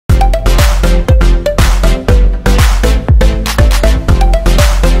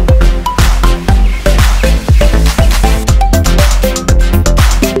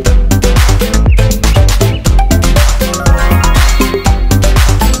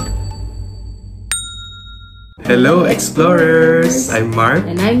Hello explorers! I'm Mark.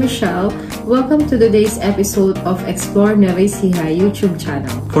 And I'm Michelle. Welcome to today's episode of Explore Nueva Ecija YouTube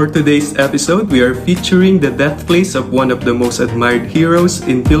channel. For today's episode, we are featuring the deathplace of one of the most admired heroes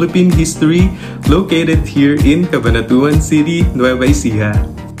in Philippine history, located here in Cabanatuan City, Nueva Ecija.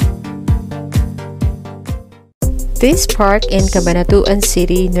 This park in Cabanatuan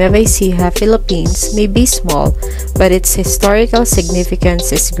City, Nueva Ecija, Philippines may be small, but its historical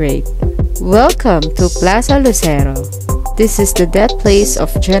significance is great. Welcome to Plaza Lucero. This is the deathplace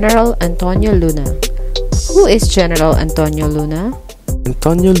of General Antonioluna. Who is General Antonioluna?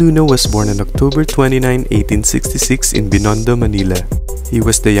 Antonioluna was born on October 29, 1866 in Binondo, Manila. He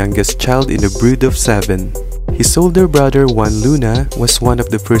was the youngest child in a brood of 7. His older brother Juan Luna was one of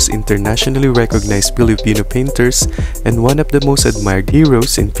the first internationally recognized Filipino painters and one of the most admired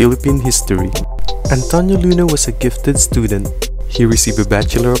heroes in Philippine history. Antonioluna was a gifted student. He received a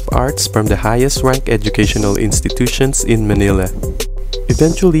Bachelor of Arts from the highest ranked educational institutions in Manila.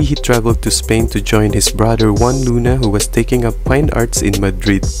 Eventually, he traveled to Spain to join his brother Juan Luna, who was taking up fine arts in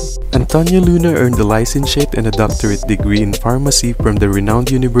Madrid. Antonioluna earned a licentiate and a doctorate degree in pharmacy from the renowned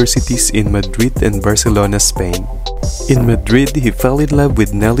universities in Madrid and Barcelona, Spain. In Madrid, he fell in love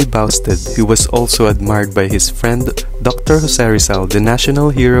with Nelly Bausted, who was also admired by his friend Dr. Jose Rizal, the national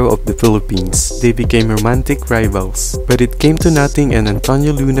hero of the Philippines. They became romantic rivals, but it came to nothing and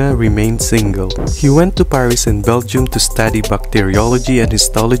Antonioluna remained single. He went to Paris and Belgium to study bacteriology and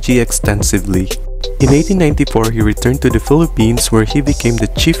histology extensively. In 1894, he returned to the Philippines where he became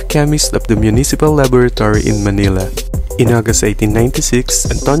the chief chemist of the municipal laboratory in Manila. In August 1896,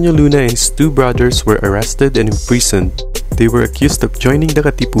 Antonioluna and his 2 brothers were arrested and imprisoned. They were accused of joining the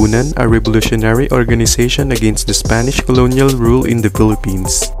Katipunan, a revolutionary organization against the Spanish colonial rule in the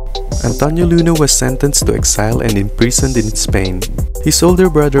Philippines. Antonioluna was sentenced to exile and imprisoned in Spain. His older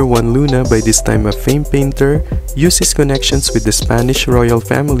brother Juan Luna, by this time a famed painter, used his connections with the Spanish royal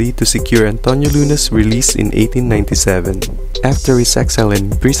family to secure Antonioluna's release in 1897. After his exile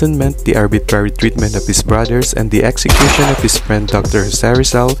and imprisonment, the arbitrary treatment of his brothers, and the execution of his friend Dr. Jose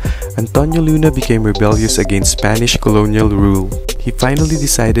Rizal, Antonioluna became rebellious against Spanish colonial rule. He finally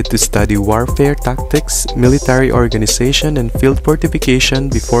decided to study warfare tactics, military organization, and field fortification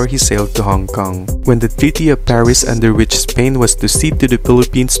before he sailed to Hong Kong. When the Treaty of Paris, under which Spain was to cede to the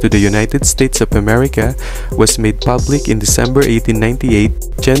Philippines to the United States of America, was made public in December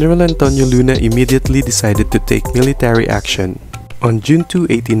 1898, General Antonioluna immediately decided to take military action. On June 2,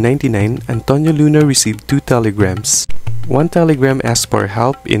 1899, Antonioluna received 2 telegrams. One telegram asked for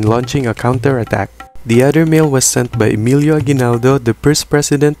help in launching a counterattack. The other mail was sent by Emilio Aguinaldo, the first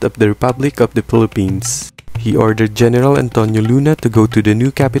president of the Republic of the Philippines. He ordered General Antonioluna to go to the new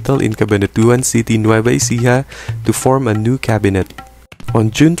capital in Cabanatuan City, Nueva Ecija, to form a new cabinet.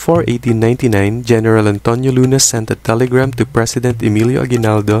 On June 4, 1899, General Antonioluna sent a telegram to President Emilio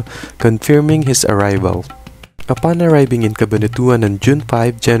Aguinaldo confirming his arrival. Upon arriving in Cabanatuan on June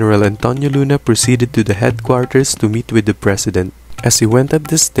 5, General Antonioluna proceeded to the headquarters to meet with the president. As he went up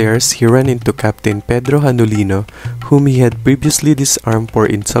the stairs, he ran into Captain Pedro Hanulino, whom he had previously disarmed for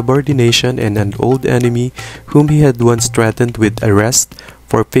insubordination, and an old enemy whom he had once threatened with arrest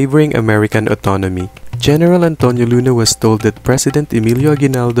for favoring American autonomy. General Antonioluna was told that President Emilio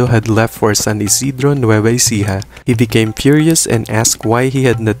Aguinaldo had left for San Isidro, Nueva Ecija. He became furious and asked why he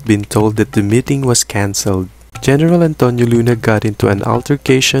had not been told that the meeting was cancelled. General Antonioluna got into an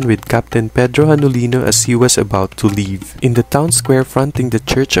altercation with Captain Pedro Hanulino as he was about to leave. In the town square fronting the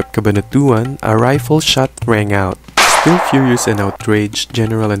church of Cabanatuan, a rifle shot rang out. Still furious and outraged,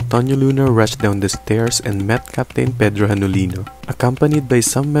 General Antonioluna rushed down the stairs and met Captain Pedro Hanulino, accompanied by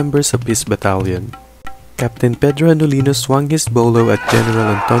some members of his battalion. Captain Pedro Hanulino swung his bolo at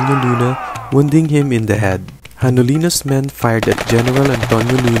General Antonioluna, wounding him in the head. Hanulino's men fired at General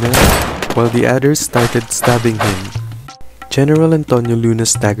Antonioluna, while the others started stabbing him. General Antonioluna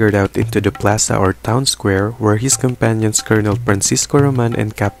staggered out into the plaza or town square, where his companions Colonel Francisco Roman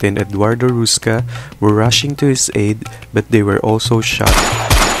and Captain Eduardo Rusca were rushing to his aid, but they were also shot.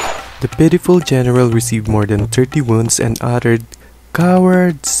 The pitiful general received more than 30 wounds and uttered,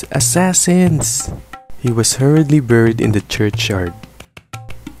 "Cowards! Assassins!" He was hurriedly buried in the churchyard.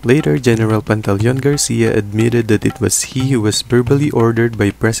 Later, General Pantaleon Garcia admitted that it was he who was verbally ordered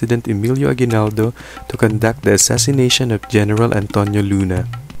by President Emilio Aguinaldo to conduct the assassination of General Antonioluna.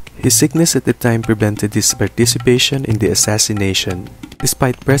 His sickness at the time prevented his participation in the assassination.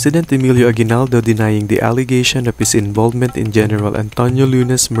 Despite President Emilio Aguinaldo denying the allegation of his involvement in General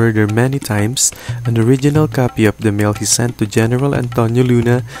Antonioluna's murder many times, an original copy of the mail he sent to General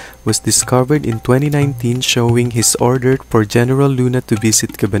Antonioluna was discovered in 2019 showing his order for General Luna to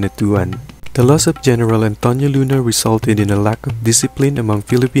visit Cabanatuan. The loss of General Antonioluna resulted in a lack of discipline among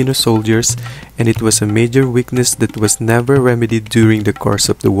Filipino soldiers, and it was a major weakness that was never remedied during the course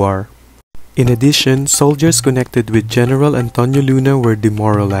of the war. In addition, soldiers connected with General Antonioluna were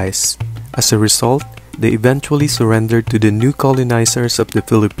demoralized. As a result, they eventually surrendered to the new colonizers of the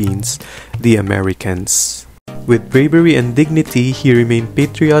Philippines, the Americans. With bravery and dignity, he remained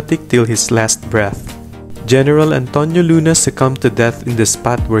patriotic till his last breath. General Antonioluna succumbed to death in the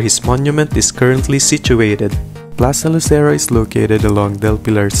spot where his monument is currently situated. Plaza Lucero is located along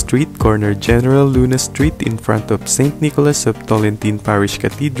Pilar Street, corner General Luna Street in front of St. Nicholas of Tolentine Parish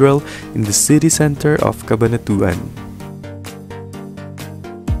Cathedral in the city center of Cabanatuan.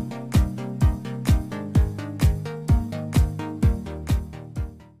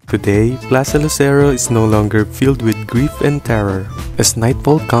 Today, Plaza Lucero is no longer filled with grief and terror. As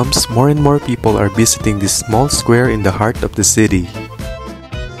nightfall comes, more and more people are visiting this small square in the heart of the city.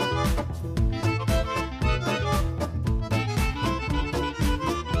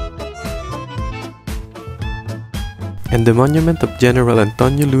 And the monument of General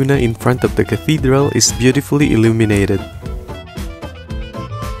Antonioluna in front of the cathedral is beautifully illuminated.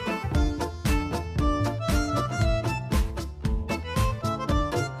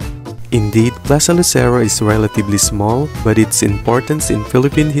 Indeed, Plaza Lucero is relatively small, but its importance in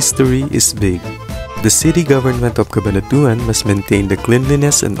Philippine history is big. The city government of Cabanatuan must maintain the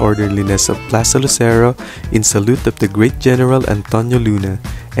cleanliness and orderliness of Plaza Lucero in salute of the great General Antonioluna,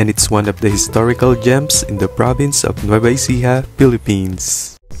 and it's one of the historical gems in the province of Nueva Ecija,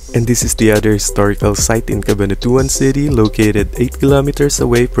 Philippines. And this is the other historical site in Cabanatuan City, located 8 kilometers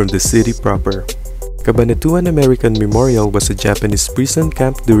away from the city proper. Cabanatuan American Memorial was a Japanese prison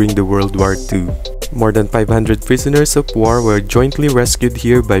camp during the World War II. More than 500 prisoners of war were jointly rescued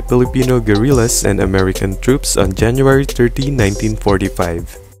here by Filipino guerrillas and American troops on January 30,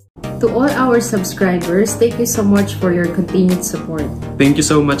 1945. To all our subscribers, thank you so much for your continued support. Thank you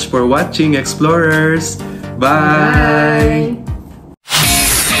so much for watching, explorers! Bye!